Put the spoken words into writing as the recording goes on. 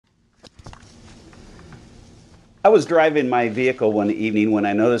I was driving my vehicle one evening when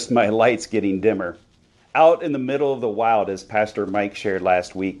I noticed my lights getting dimmer. Out in the middle of the wild, as Pastor Mike shared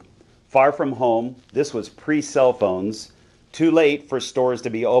last week, far from home, this was pre-cell phones, too late for stores to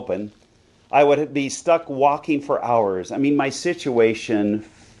be open. I would be stuck walking for hours. My situation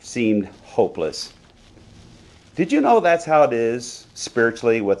seemed hopeless. Did you know that's how it is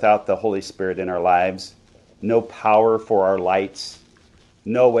spiritually without the Holy Spirit in our lives? No power for our lights.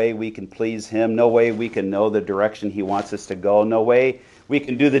 No way we can please Him. No way we can know the direction He wants us to go. No way we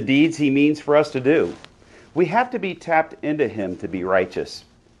can do the deeds He means for us to do. We have to be tapped into Him to be righteous.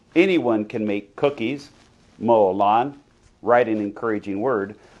 Anyone can make cookies, mow a lawn, write an encouraging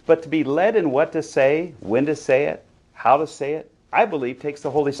word, but to be led in what to say, when to say it, how to say it, I believe takes the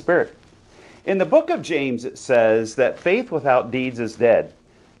Holy Spirit. In the book of James, it says that faith without deeds is dead.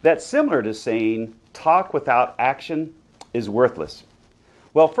 That's similar to saying talk without action is worthless.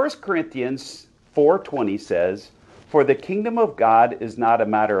 Well, 1 Corinthians 4:20 says, "For the kingdom of God is not a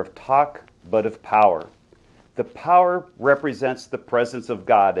matter of talk, but of power." The power represents the presence of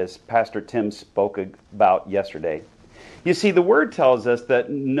God, as Pastor Tim spoke about yesterday. You see, the Word tells us that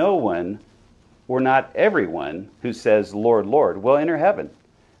no one, or not everyone, who says, "Lord, Lord," will enter heaven.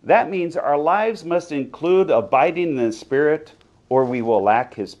 That means our lives must include abiding in the Spirit, or we will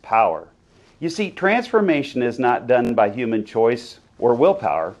lack His power. You see, transformation is not done by human choice or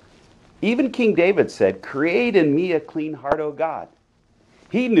willpower. Even King David said, "Create in me a clean heart, O God."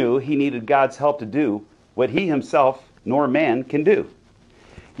 He knew he needed God's help to do what he himself nor man can do.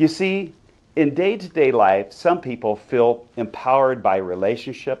 You see, in day-to-day life, some people feel empowered by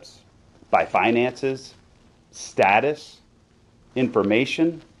relationships, by finances, status,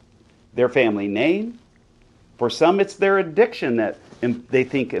 information, their family name. For some, it's their addiction that they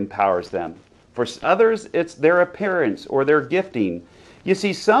think empowers them. For others, it's their appearance or their gifting. You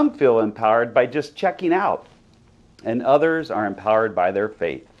see, some feel empowered by just checking out, and others are empowered by their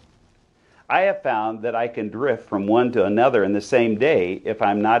faith. I have found that I can drift from one to another in the same day if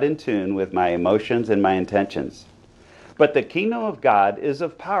I'm not in tune with my emotions and my intentions. But the kingdom of God is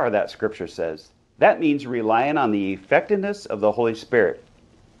of power, that Scripture says. That means relying on the effectiveness of the Holy Spirit.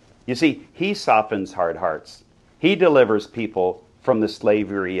 You see, He softens hard hearts. He delivers people from the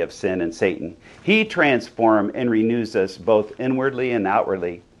slavery of sin and Satan. He transforms and renews us both inwardly and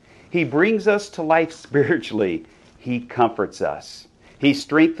outwardly. He brings us to life spiritually. He comforts us. He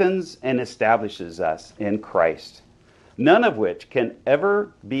strengthens and establishes us in Christ. None of which can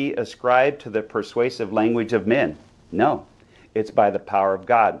ever be ascribed to the persuasive language of men. No, it's by the power of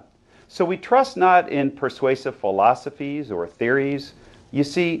God. So we trust not in persuasive philosophies or theories. You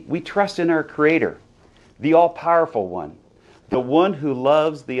see, we trust in our Creator, the all-powerful one, the one who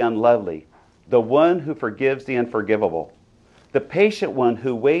loves the unlovely, the one who forgives the unforgivable, the patient one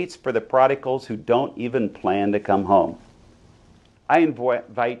who waits for the prodigals who don't even plan to come home. I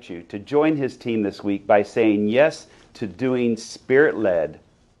invite you to join His team this week by saying yes to doing Spirit-led,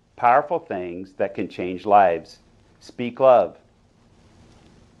 powerful things that can change lives. Speak love.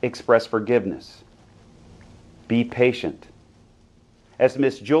 Express forgiveness. Be patient. As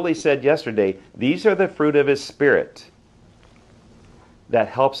Miss Julie said yesterday, these are the fruit of His Spirit that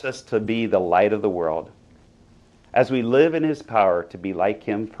helps us to be the light of the world as we live in His power to be like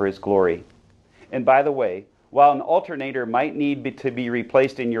Him for His glory. And by the way, while an alternator might need to be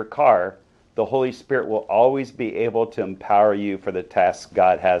replaced in your car, the Holy Spirit will always be able to empower you for the tasks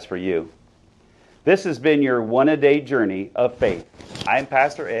God has for you. This has been your one-a-day journey of faith. I'm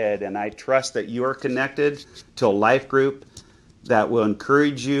Pastor Ed, and I trust that you are connected to a life group that will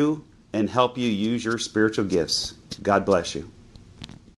encourage you and help you use your spiritual gifts. God bless you.